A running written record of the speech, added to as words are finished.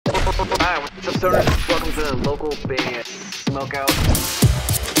Hi, what's up, stoners? Welcome to the local band Smokeout.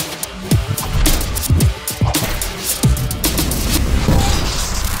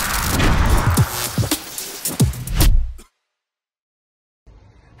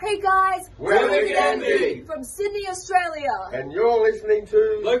 Hey guys, we're Wicked Envy from Sydney, Australia, and you're listening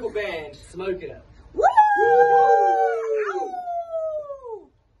to local band Smokeout. Woo!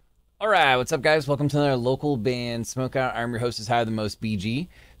 Alright, what's up guys? Welcome to another local band Smokeout. I'm your host is Higher the Most BG.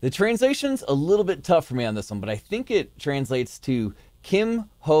 The translation's a little bit tough for me on this one, but I think it translates to Kim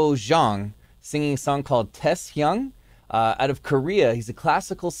Ho Joong singing a song called Tess Hyung out of Korea. He's a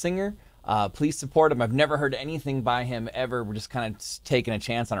classical singer. Please support him. I've never heard anything by him ever. We're just kind of taking a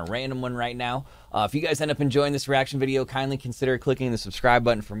chance on a random one right now. If you guys end up enjoying this reaction video, kindly consider clicking the subscribe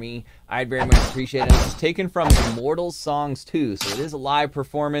button for me. I'd very much appreciate it. It's taken from IMMORTAL songs too, so it is a live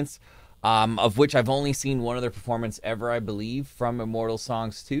performance, of which I've only seen one other performance ever, I believe, from IMMORTAL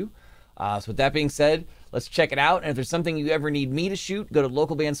songs too. So with that being said, let's check it out. And if there's something you ever need me to shoot, go to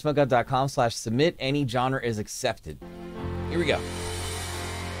localbandsmokeout.com/submit. Any genre is accepted. Here we go.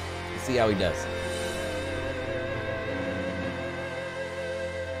 See how he does.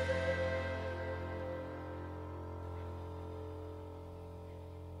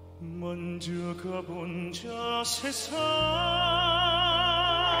 먼저 가본 자 세상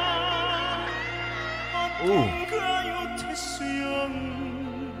어떤가요 태수영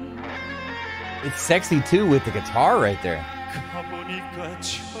It's sexy too with the guitar right there. 가보니까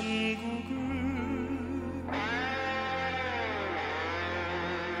천국은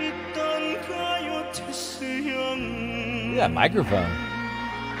있던가요 태수영 Look at that microphone.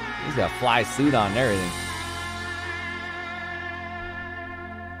 He's got a fly suit on and everything.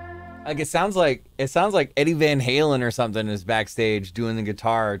 Like it sounds like Eddie Van Halen or something is backstage doing the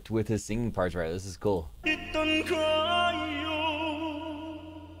guitar with his singing parts. Right, this is cool. 있던가요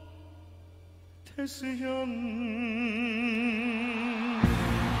태수영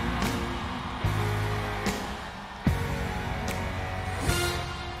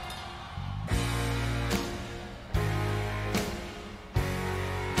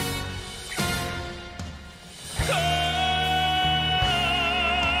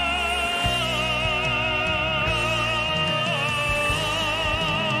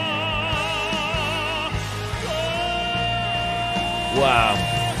Wow.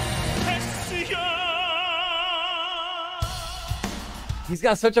 He's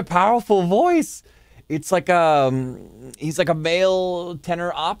got such a powerful voice. It's like he's like a male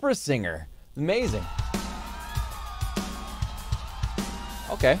tenor opera singer. Amazing.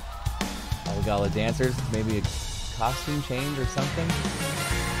 Okay. Oh, we got all the dancers. Maybe a costume change or something.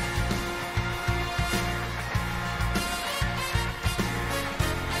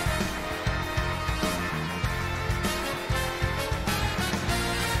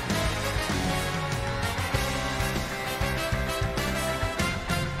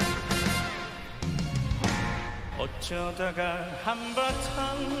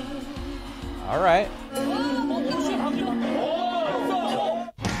 All right.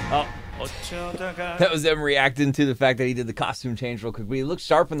 Oh. That was them reacting to the fact that he did the costume change real quick, but he looks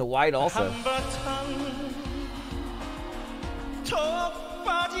sharp in the white also.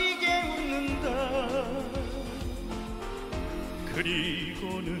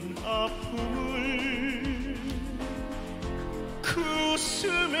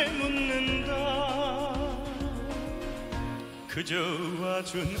 그저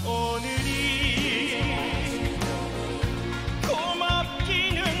와준 오늘이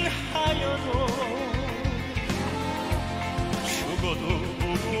고맙기는 하여도 죽어도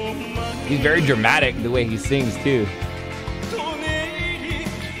보고만 He's very dramatic the way he sings too. 또 내일이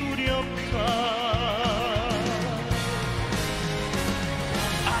두렵다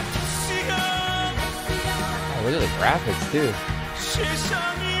Oh, look at the graphics too.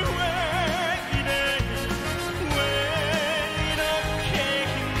 세상이 왜 이래 왜 이렇게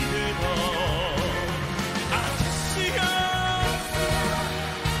힘들어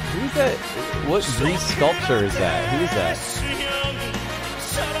Who's that? What Greece sculpture is that? Who is that?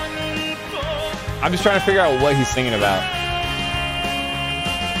 I'm just trying to figure out what he's singing about.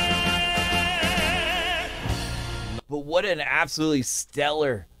 But what an absolutely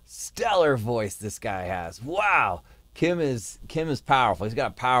stellar voice this guy has. Wow. Kim is powerful. He's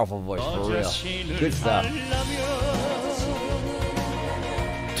got a powerful voice for real. Good stuff.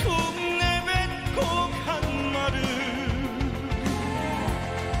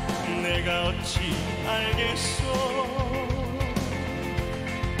 내가 어찌 알겠어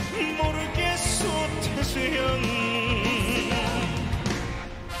모르겠어 태수형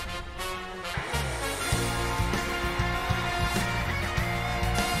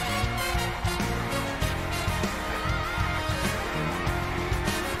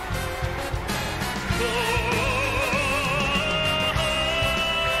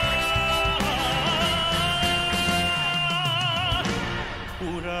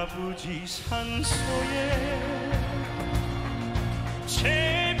할아버지 산소에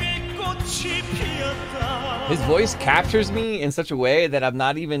제비꽃이 피었다. His voice captures me in such a way that I'm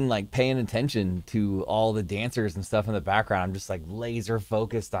not even like paying attention to all the dancers and stuff in the background. I'm just like laser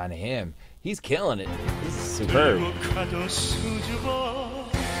focused on him. He's killing it. This is superb. 가도 수줍어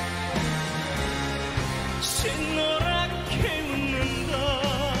신노랗게 웃는다.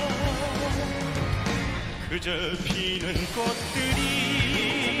 그저 피는 꽃들이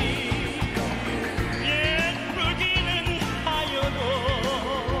예쁘기는 하여도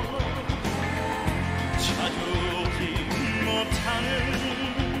자주 오지 못하는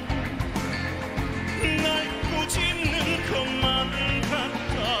날 꾸짖는 것만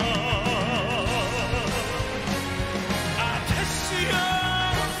같다. 아 테스야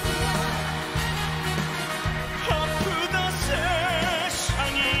아프다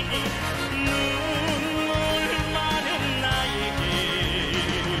세상이 눈물 많은 나에게.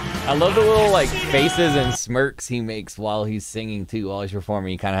 I love the little like faces and smirks he makes while he's singing too. While he's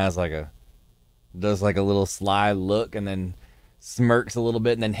performing, he kind of has like does like a little sly look and then smirks a little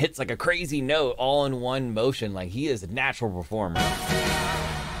bit and then hits like a crazy note all in one motion. Like he is a natural performer.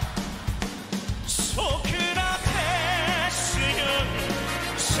 소크라테스여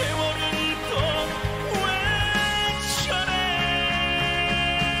세월은 또 왜 저래.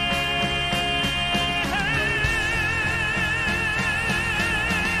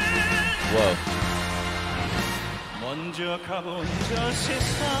 Whoa. 먼저 가본 저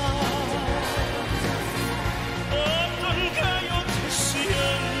세상 어떤가요 테스여.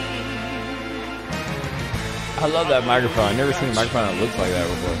 I love that microphone. I've never seen a microphone that looks like that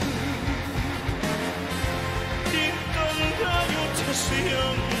before. 있던가요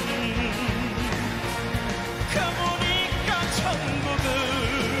테스여. 가보니까 천국은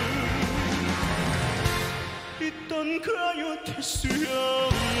있던가요 테스여.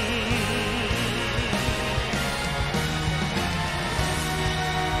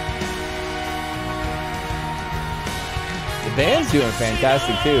 The band's doing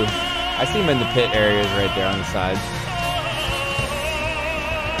fantastic too. I see him in the pit areas right there on the side.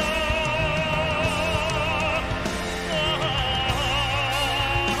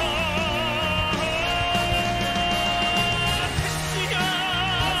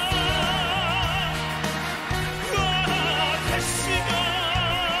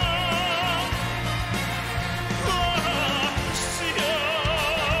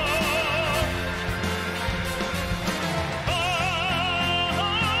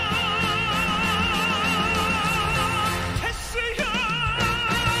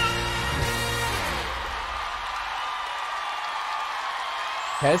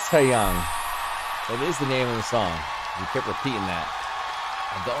 Tess Hyung. That is the name of the song. You kept repeating that.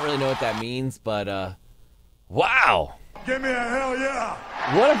 I don't really know what that means, but wow! Give me a hell yeah!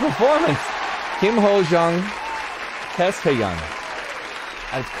 What a performance! Kim Ho-jung, Tess Hyung,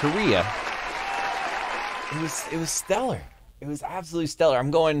 out of Korea. It was stellar. It was absolutely stellar.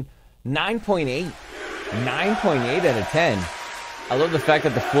 I'm going 9.8. 9.8 out of 10. I love the fact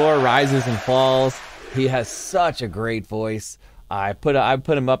that the floor rises and falls. He has such a great voice. I put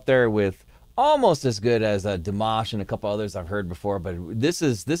him up there with almost as good as Dimash and a couple others I've heard before, but this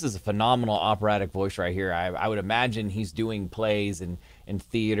is a phenomenal operatic voice right here. I would imagine he's doing plays and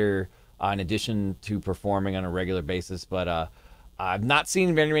theater in addition to performing on a regular basis, but I've not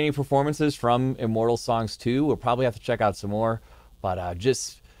seen very many performances from Immortal Songs 2. We'll probably have to check out some more, but I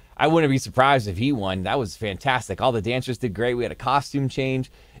wouldn't be surprised if he won. That was fantastic. All the dancers did great. We had a costume change.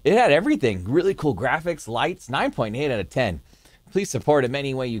 It had everything. Really cool graphics, lights. 9.8 out of 10. Please support him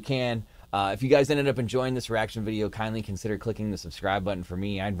any way you can. If you guys ended up enjoying this reaction video, kindly consider clicking the subscribe button for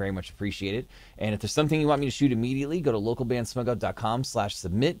me. I'd very much appreciate it. And if there's something you want me to shoot immediately, go to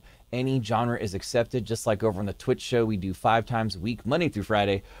localbandsmokeout.com/submit. Any genre is accepted. Just like over on the Twitch show, we do 5 times a week, Monday through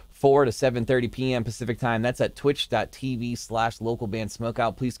Friday, 4 to 7:30 p.m. Pacific time. That's at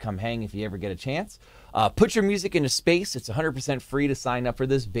twitch.tv/localbandsmokeout. Please come hang if you ever get a chance. Put your music into space. It's 100% free to sign up for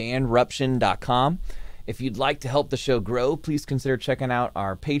this, bandruption.com. If you'd like to help the show grow, please consider checking out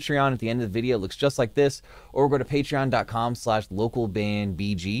our Patreon at the end of the video. It looks just like this. Or go to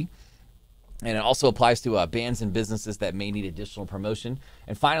patreon.com/localbandbg. And it also applies to bands and businesses that may need additional promotion.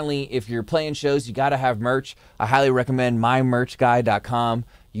 And finally, if you're playing shows, you got to have merch. I highly recommend mymerchguy.com.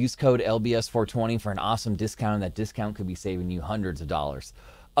 Use code LBS420 for an awesome discount, and that discount could be saving you hundreds of dollars.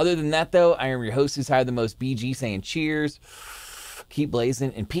 Other than that, though, I am your host who's hired the most, BG, saying cheers, keep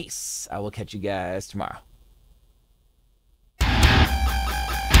blazing, and peace. I will catch you guys tomorrow.